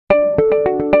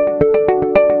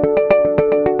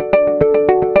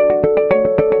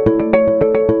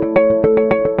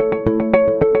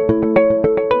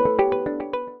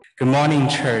Good morning,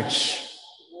 church.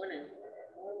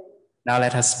 Now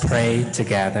let us pray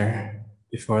together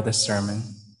before the sermon.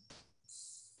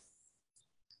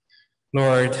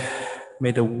 Lord,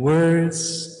 may the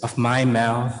words of my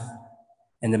mouth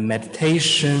and the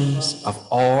meditations of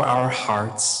all our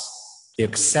hearts be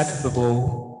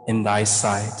acceptable in thy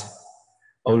sight,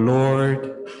 O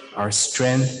Lord, our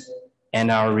strength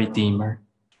and our Redeemer.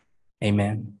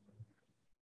 Amen.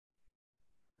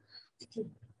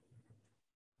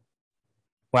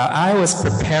 While I was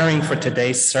preparing for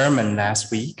today's sermon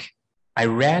last week, I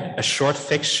read a short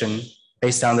fiction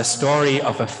based on the story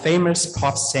of a famous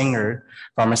pop singer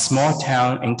from a small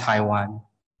town in Taiwan.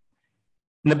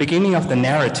 In the beginning of the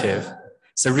narrative,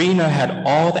 Serena had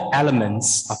all the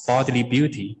elements of bodily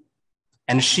beauty,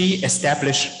 and she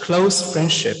established close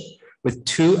friendship with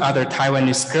two other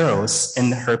Taiwanese girls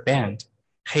in her band,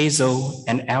 Hazel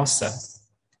and Elsa.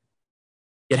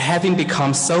 Yet having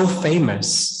become so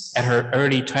famous at her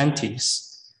early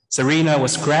 20s, Serena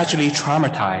was gradually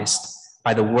traumatized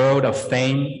by the world of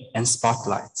fame and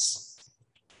spotlights.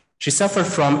 She suffered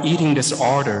from eating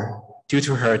disorder due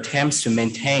to her attempts to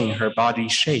maintain her body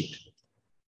shape.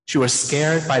 She was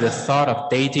scared by the thought of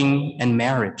dating and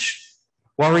marriage,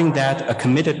 worrying that a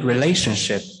committed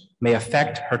relationship may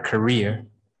affect her career.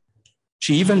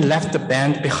 She even left the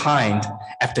band behind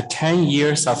after 10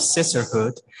 years of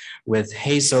sisterhood with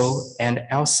Hazel and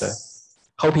Elsa,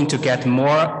 hoping to get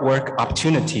more work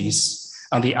opportunities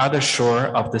on the other shore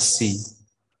of the sea.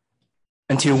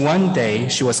 Until one day,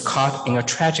 she was caught in a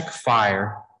tragic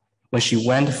fire when she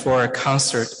went for a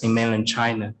concert in mainland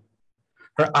China.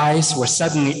 Her eyes were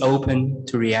suddenly opened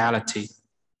to reality.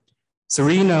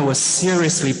 Serena was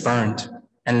seriously burned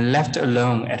and left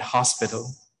alone at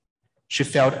hospital. She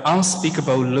felt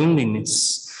unspeakable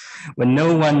loneliness when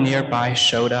no one nearby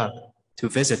showed up to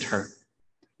visit her.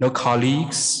 No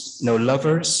colleagues, no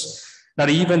lovers, not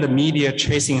even the media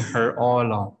chasing her all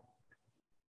along.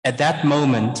 At that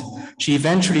moment, she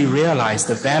eventually realized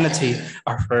the vanity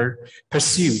of her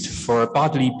pursuit for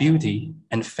bodily beauty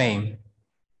and fame.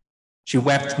 She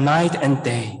wept night and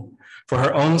day for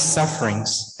her own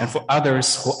sufferings and for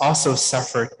others who also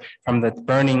suffered from the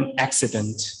burning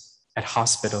accident at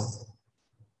hospital.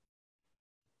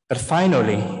 But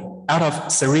finally, out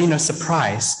of Serena's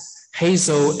surprise,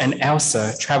 Hazel and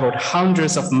Elsa traveled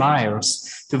hundreds of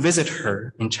miles to visit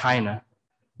her in China,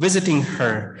 visiting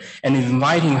her and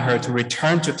inviting her to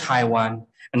return to Taiwan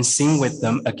and sing with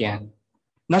them again,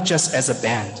 not just as a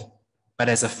band, but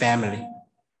as a family.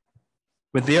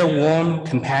 With their warm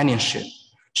companionship,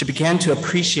 she began to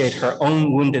appreciate her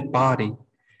own wounded body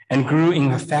and grew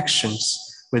in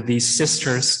affections with these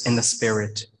sisters in the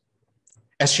spirit.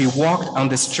 As she walked on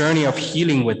this journey of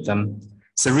healing with them,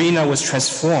 Serena was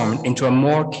transformed into a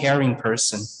more caring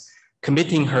person,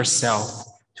 committing herself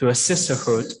to a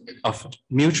sisterhood of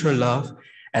mutual love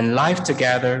and life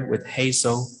together with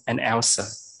Hazel and Elsa.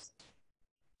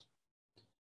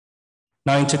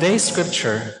 Now in today's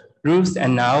scripture, Ruth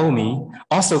and Naomi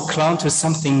also clung to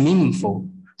something meaningful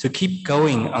to keep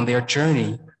going on their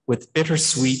journey with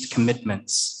bittersweet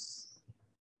commitments.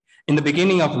 In the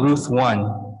beginning of Ruth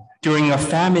 1, during a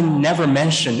famine never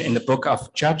mentioned in the book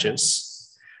of Judges,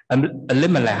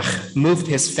 Elimelech moved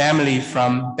his family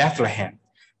from Bethlehem,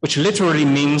 which literally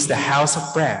means the house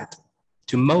of bread,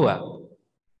 to Moab.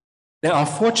 Then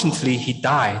unfortunately he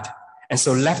died, and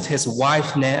so left his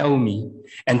wife Naomi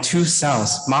and two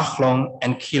sons, Mahlon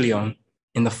and Kilion,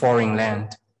 in the foreign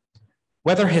land.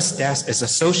 Whether his death is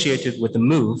associated with the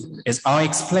move is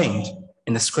unexplained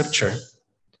in the scripture.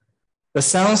 The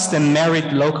sons then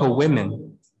married local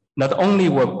women. Not only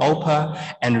were Orpah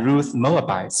and Ruth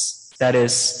Moabites, that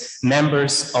is,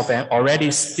 members of an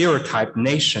already stereotyped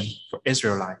nation for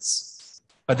Israelites,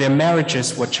 but their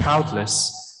marriages were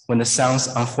childless when the sons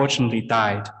unfortunately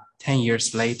died 10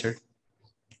 years later.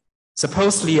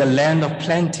 Supposedly a land of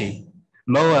plenty,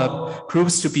 Moab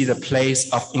proves to be the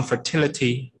place of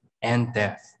infertility and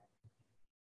death.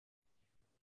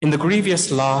 In the grievous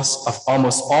loss of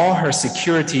almost all her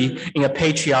security in a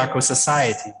patriarchal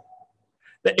society,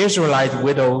 the Israelite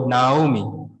widow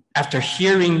Naomi, after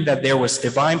hearing that there was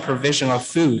divine provision of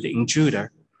food in Judah,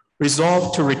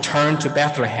 resolved to return to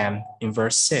Bethlehem in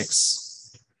verse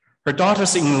 6. Her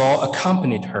daughters-in-law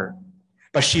accompanied her,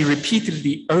 but she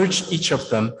repeatedly urged each of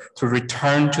them to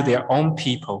return to their own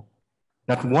people,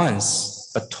 not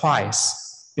once, but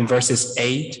twice, in verses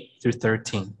 8 through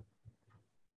 13.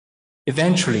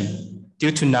 Eventually,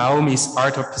 due to Naomi's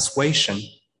art of persuasion,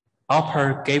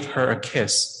 Orpah gave her a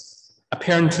kiss,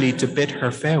 apparently to bid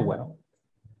her farewell.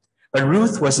 But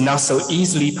Ruth was not so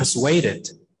easily persuaded.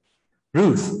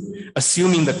 Ruth,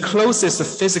 assuming the closest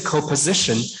physical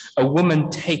position a woman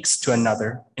takes to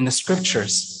another in the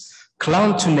scriptures,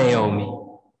 clung to Naomi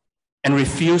and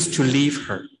refused to leave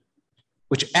her,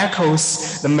 which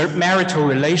echoes the marital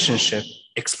relationship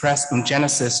expressed in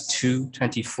Genesis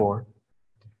 2:24.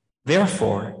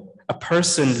 Therefore, a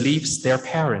person leaves their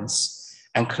parents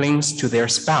and clings to their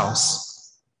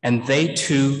spouse, and they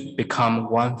two become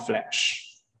one flesh.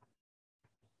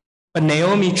 But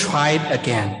Naomi tried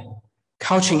again,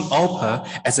 couching Orpah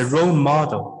as a role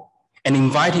model and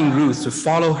inviting Ruth to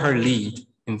follow her lead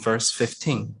in verse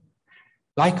 15.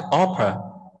 Like Orpah,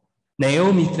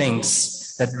 Naomi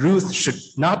thinks that Ruth should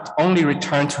not only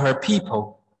return to her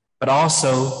people, but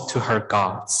also to her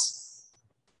gods.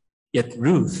 Yet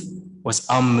Ruth was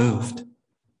unmoved.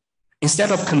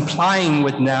 Instead of complying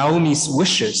with Naomi's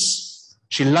wishes,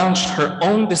 she launched her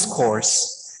own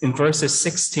discourse in verses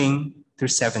 16 through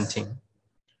 17.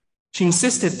 She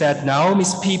insisted that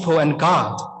Naomi's people and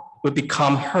God would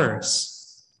become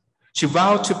hers. She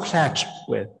vowed to pledge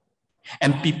with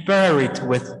and be buried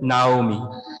with Naomi,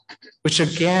 which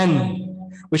again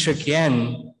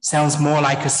sounds more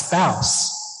like a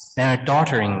spouse than a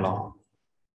daughter-in-law.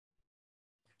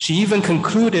 She even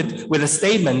concluded with a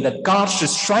statement that God should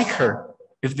strike her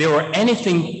if there were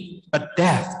anything but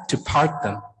death to part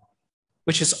them,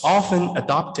 which is often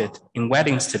adopted in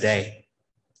weddings today.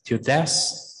 Till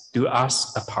death do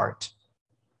us apart.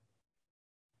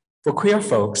 For queer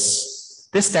folks,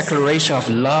 this declaration of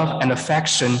love and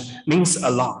affection means a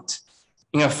lot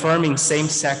in affirming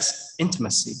same-sex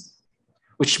intimacy,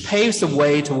 which paves the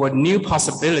way toward new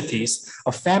possibilities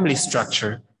of family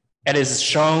structure, as is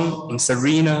shown in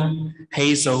Serena,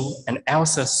 Hazel, and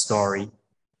Elsa's story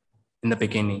in the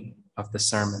beginning of the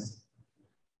sermon.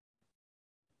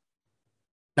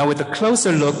 Now, with a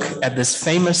closer look at this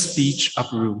famous speech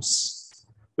of Ruth,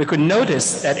 we could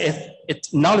notice that it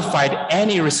nullified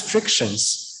any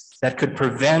restrictions that could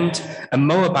prevent a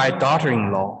Moabite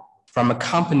daughter-in-law from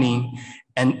accompanying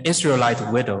an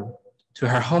Israelite widow to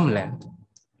her homeland.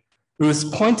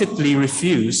 Ruth pointedly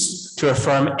refused to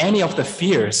affirm any of the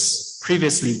fears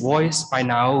previously voiced by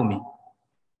Naomi.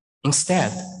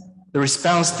 Instead, the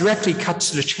response directly cut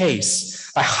to the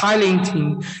chase by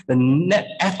highlighting the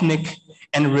ethnic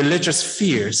and religious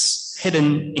fears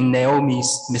hidden in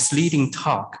Naomi's misleading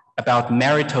talk about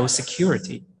marital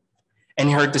security and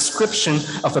her description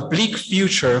of a bleak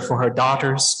future for her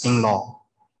daughters-in-law.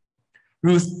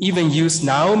 Ruth even used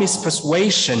Naomi's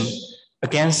persuasion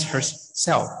against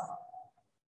herself.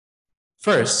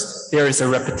 First, there is a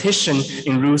repetition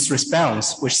in Ruth's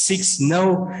response, which seeks to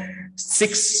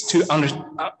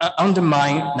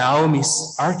undermine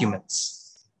Naomi's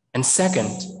arguments. And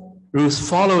second, Ruth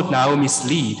followed Naomi's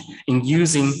lead in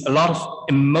using a lot of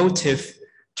emotive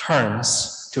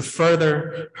terms to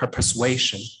further her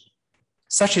persuasion.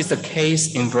 Such is the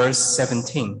case in verse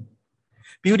 17.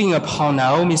 Building upon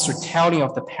Naomi's retelling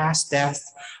of the past death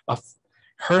of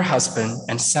her husband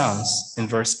and sons in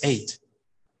verse 8,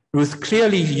 Ruth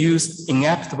clearly used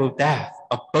inevitable death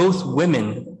of both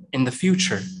women in the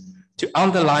future to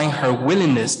underline her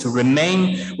willingness to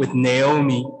remain with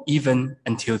Naomi even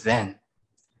until then.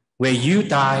 Where you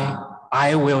die,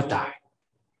 I will die,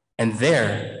 and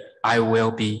there I will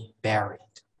be buried.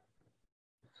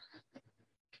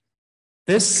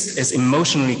 This is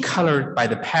emotionally colored by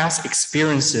the past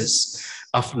experiences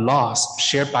of loss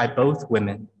shared by both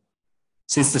women,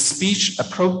 since the speech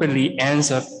appropriately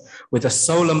ends up with a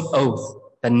solemn oath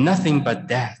that nothing but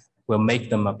death will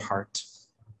make them apart.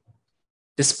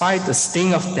 Despite the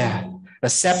sting of death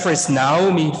that separates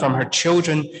Naomi from her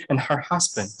children and her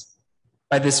husband,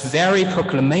 by this very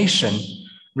proclamation,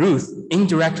 Ruth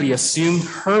indirectly assumed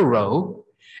her role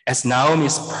as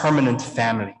Naomi's permanent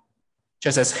family,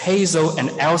 just as Hazel and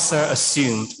Elsa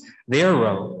assumed their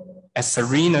role as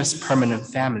Serena's permanent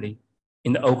family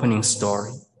in the opening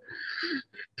story.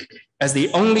 As the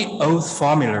only oath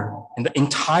formula in the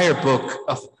entire book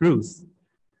of Ruth,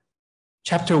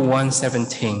 chapter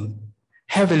 1:17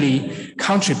 heavily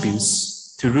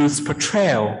contributes to Ruth's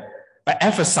portrayal by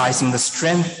emphasizing the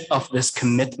strength of this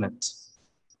commitment.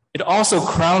 It also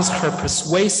crowns her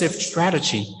persuasive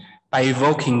strategy by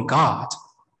evoking God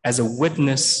as a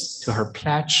witness to her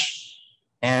pledge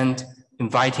and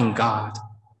inviting God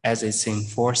as its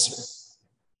enforcer.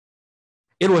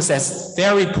 It was at this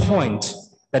very point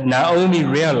that Naomi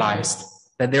realized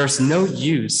that there is no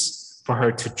use for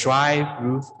her to drive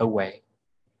Ruth away,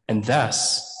 and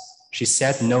thus she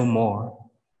said no more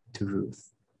to Ruth.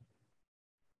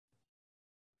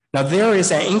 Now, there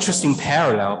is an interesting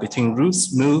parallel between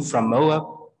Ruth's move from Moab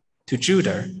to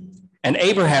Judah and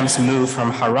Abraham's move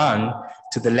from Haran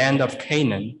to the land of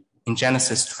Canaan in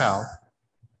Genesis 12.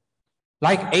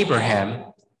 Like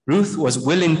Abraham, Ruth was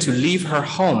willing to leave her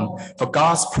home for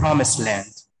God's promised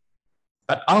land.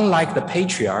 But unlike the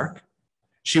patriarch,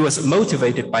 she was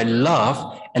motivated by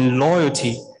love and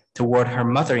loyalty toward her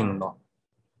mother-in-law,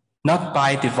 not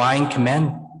by divine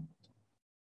command.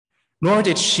 Nor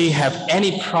did she have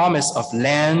any promise of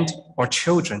land or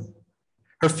children.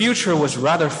 Her future was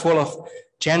rather full of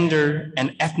gender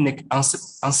and ethnic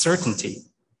uncertainty,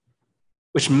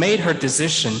 which made her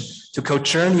decision to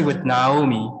co-journey with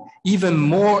Naomi even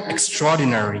more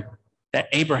extraordinary than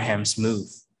Abraham's move.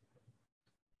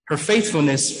 Her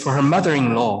faithfulness for her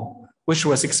mother-in-law, which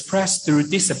was expressed through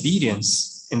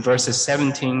disobedience in verses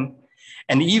 17,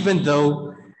 and even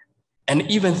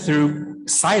through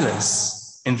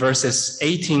silence in verses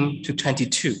 18 to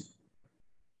 22.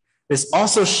 This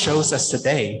also shows us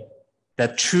today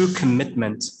that true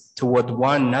commitment toward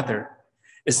one another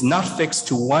is not fixed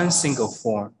to one single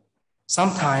form.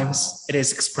 Sometimes it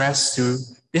is expressed through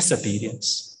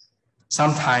disobedience.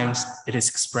 Sometimes it is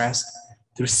expressed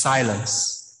through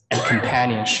silence and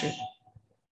companionship.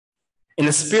 In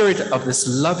the spirit of this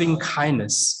loving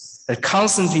kindness that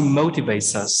constantly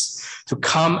motivates us to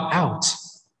come out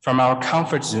from our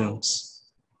comfort zones,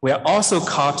 we are also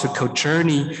called to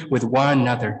co-journey with one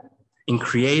another in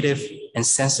creative and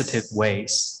sensitive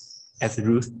ways, as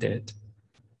Ruth did.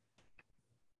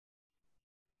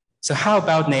 So how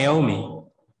about Naomi?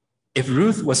 If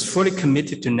Ruth was fully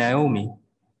committed to Naomi,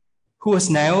 who was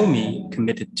Naomi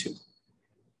committed to?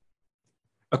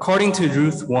 According to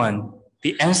Ruth 1,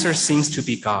 the answer seems to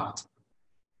be God.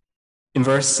 In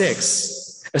verse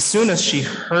 6, as soon as she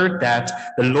heard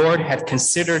that the Lord had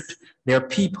considered their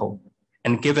people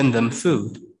and given them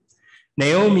food,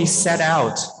 Naomi set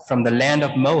out from the land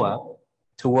of Moab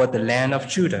toward the land of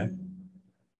Judah.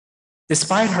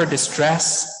 Despite her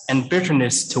distress and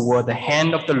bitterness toward the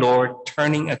hand of the Lord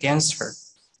turning against her,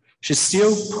 she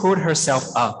still pulled herself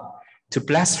up to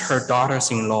bless her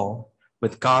daughters-in-law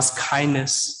with God's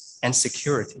kindness and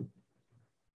security.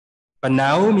 But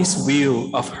Naomi's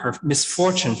view of her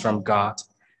misfortune from God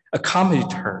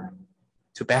accompanied her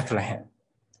to Bethlehem.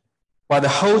 While the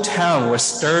whole town was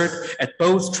stirred at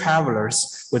both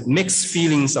travelers with mixed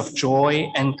feelings of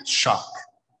joy and shock,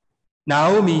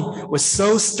 Naomi was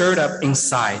so stirred up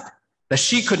inside that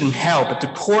she couldn't help but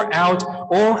to pour out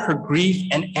all her grief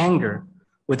and anger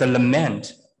with a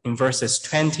lament in verses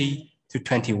 20 to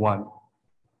 21.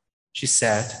 She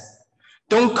said,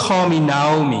 "Don't call me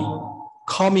Naomi,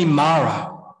 call me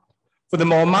Mara, for the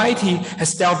Almighty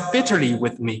has dealt bitterly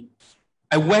with me.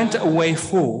 I went away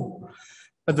full,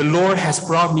 but the Lord has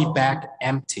brought me back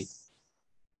empty."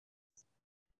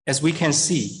 As we can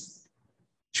see,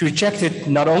 she rejected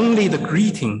not only the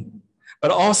greeting,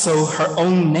 but also her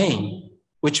own name,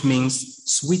 which means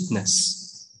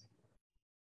sweetness.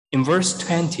 In verse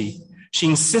 20, she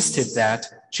insisted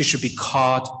that she should be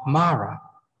called Mara,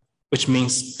 which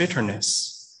means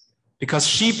bitterness, because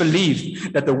she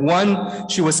believed that the one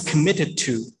she was committed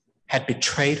to had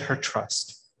betrayed her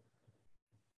trust.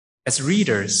 As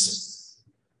readers,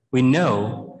 we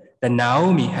know that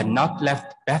Naomi had not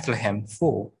left Bethlehem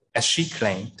full, as she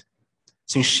claimed,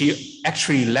 since she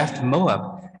actually left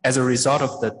Moab as a result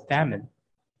of the famine.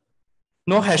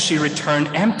 Nor has she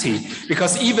returned empty,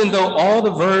 because even though all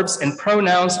the verbs and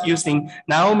pronouns used in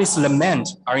Naomi's lament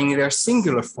are in their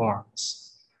singular forms,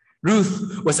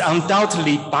 Ruth was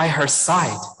undoubtedly by her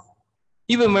side,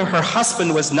 even when her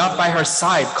husband was not by her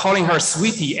side, calling her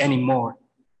sweetie anymore.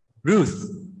 Ruth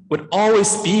would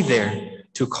always be there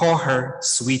to call her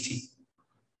sweetie.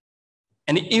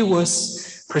 And it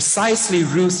was precisely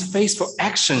Ruth's faithful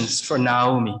actions for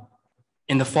Naomi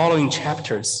in the following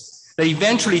chapters that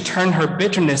eventually turned her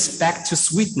bitterness back to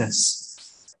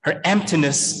sweetness, her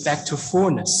emptiness back to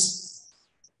fullness.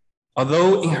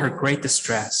 Although in her great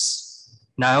distress,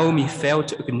 Naomi failed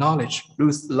to acknowledge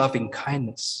Ruth's loving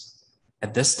kindness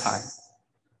at this time.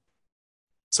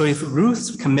 So if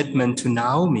Ruth's commitment to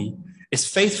Naomi is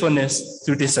faithfulness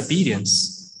through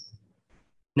disobedience,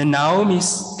 then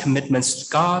Naomi's commitments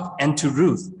to God and to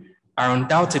Ruth are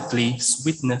undoubtedly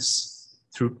sweetness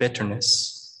through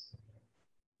bitterness.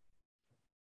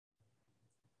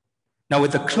 Now,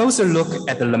 with a closer look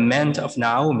at the lament of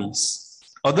Naomi's,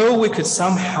 although we could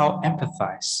somehow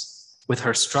empathize with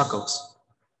her struggles,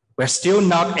 we're still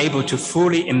not able to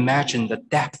fully imagine the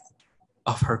depth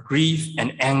of her grief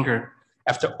and anger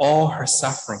after all her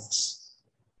sufferings.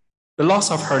 The loss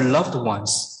of her loved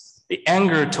ones, the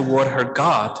anger toward her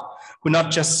God, who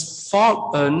not just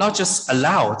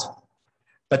allowed,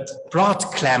 but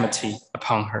brought calamity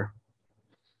upon her.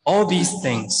 All these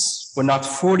things were not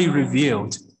fully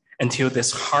revealed until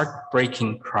this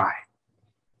heartbreaking cry.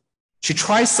 She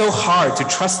tries so hard to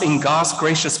trust in God's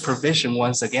gracious provision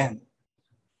once again.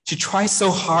 She tries so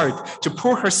hard to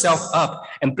pull herself up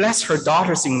and bless her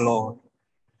daughters-in-law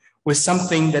with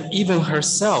something that even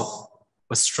herself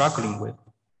was struggling with.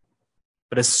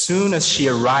 But as soon as she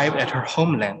arrived at her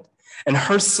homeland and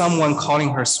heard someone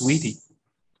calling her sweetie,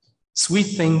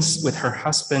 sweet things with her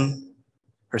husband,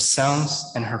 her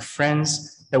sons, and her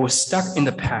friends that were stuck in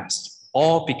the past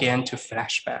all began to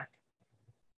flash back,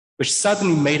 which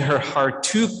suddenly made her heart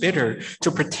too bitter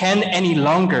to pretend any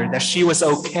longer that she was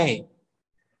okay.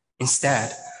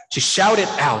 Instead, she shouted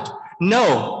out,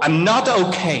 "No, I'm not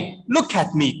okay. Look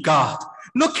at me, God.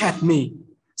 Look at me.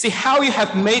 See how you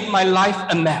have made my life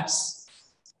a mess."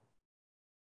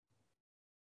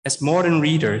 As modern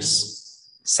readers,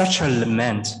 such a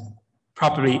lament,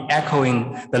 probably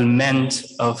echoing the lament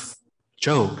of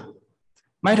Job,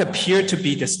 might appear to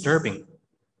be disturbing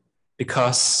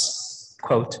because,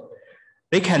 quote,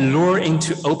 they can lure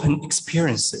into open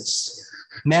experiences,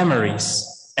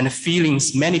 memories, and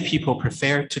feelings many people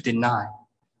prefer to deny.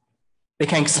 They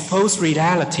can expose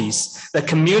realities that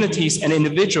communities and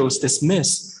individuals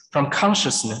dismiss from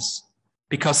consciousness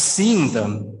because seeing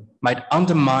them might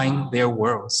undermine their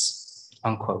worlds,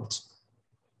 unquote.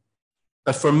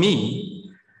 But for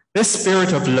me, this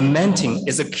spirit of lamenting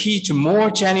is a key to more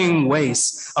genuine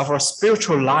ways of our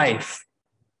spiritual life.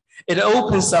 It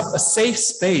opens up a safe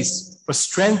space for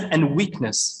strength and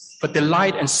weakness, for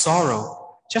delight and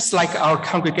sorrow, just like our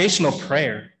congregational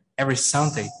prayer every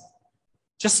Sunday,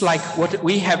 just like what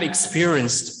we have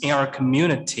experienced in our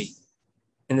community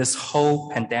in this whole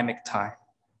pandemic time.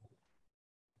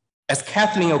 As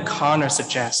Kathleen O'Connor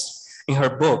suggests in her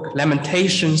book,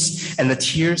 Lamentations and the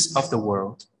Tears of the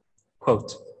World,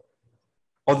 quote,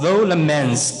 although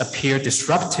laments appear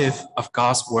disruptive of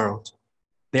God's world,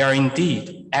 they are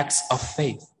indeed acts of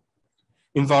faith.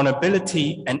 In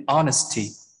vulnerability and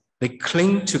honesty, they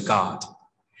cling to God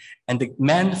and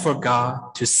demand for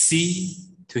God to see,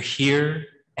 to hear,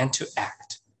 and to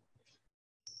act.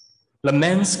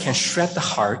 Laments can shred the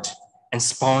heart and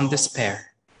spawn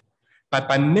despair, but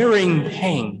by mirroring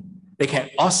pain, they can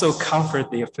also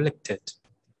comfort the afflicted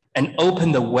and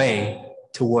open the way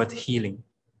toward healing,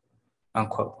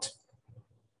 unquote.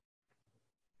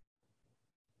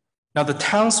 Now the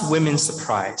townswomen's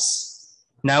surprise,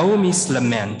 Naomi's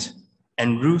lament,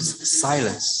 and Ruth's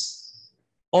silence,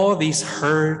 all these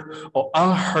heard or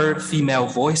unheard female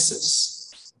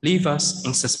voices leave us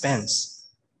in suspense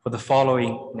for the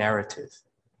following narrative.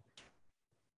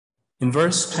 In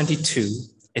verse 22,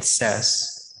 it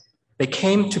says, they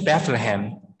came to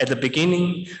Bethlehem at the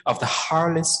beginning of the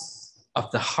harvest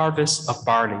of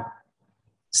barley.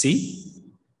 See,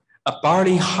 a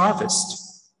barley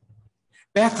harvest.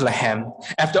 Bethlehem,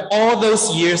 after all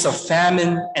those years of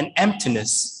famine and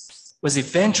emptiness, was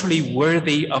eventually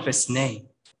worthy of its name,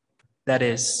 that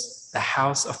is, the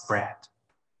house of bread.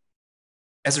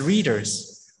 As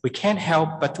readers, we can't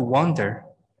help but to wonder,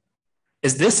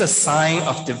 is this a sign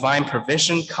of divine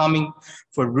provision coming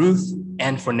for Ruth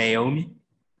and for Naomi?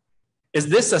 Is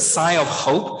this a sign of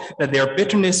hope that their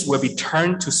bitterness will be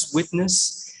turned to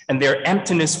sweetness and their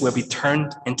emptiness will be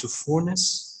turned into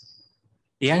fullness?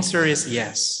 The answer is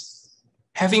yes.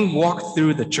 Having walked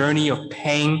through the journey of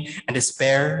pain and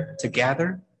despair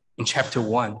together in chapter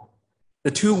 1,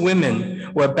 the two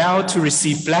women were about to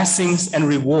receive blessings and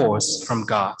rewards from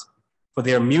God for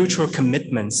their mutual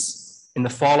commitments in the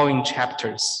following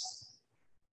chapters.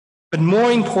 But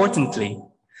more importantly,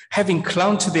 having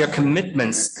clung to their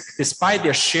commitments despite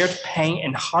their shared pain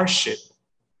and hardship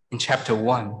in chapter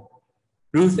 1,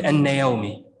 Ruth and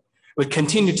Naomi would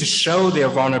continue to show their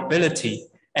vulnerability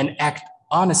and act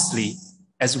honestly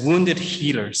as wounded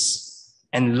healers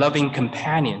and loving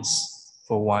companions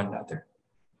for one another.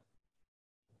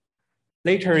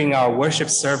 Later in our worship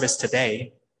service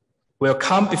today, we'll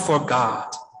come before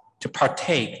God to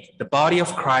partake the body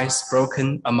of Christ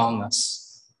broken among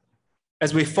us.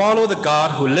 As we follow the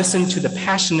God who listened to the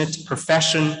passionate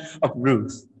profession of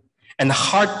Ruth and the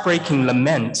heartbreaking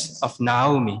lament of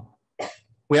Naomi,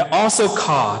 we are also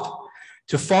called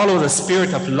to follow the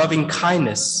spirit of loving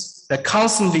kindness that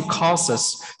constantly calls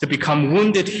us to become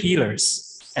wounded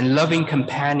healers and loving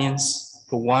companions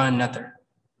for one another.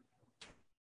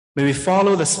 May we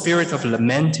follow the spirit of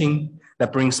lamenting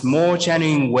that brings more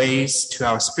genuine ways to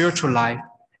our spiritual life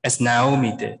as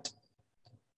Naomi did.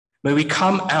 May we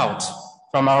come out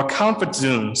from our comfort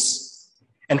zones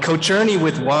and co-journey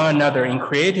with one another in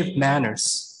creative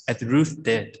manners as Ruth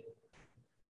did.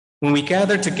 When we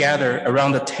gather together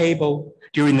around the table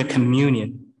during the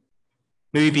communion,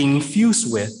 may we be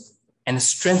infused with and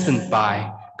strengthened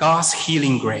by God's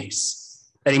healing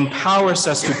grace that empowers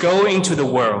us to go into the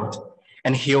world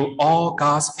and heal all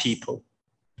God's people,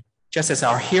 just as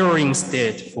our heroines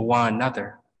did for one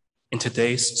another in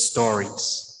today's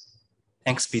stories.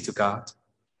 Thanks be to God.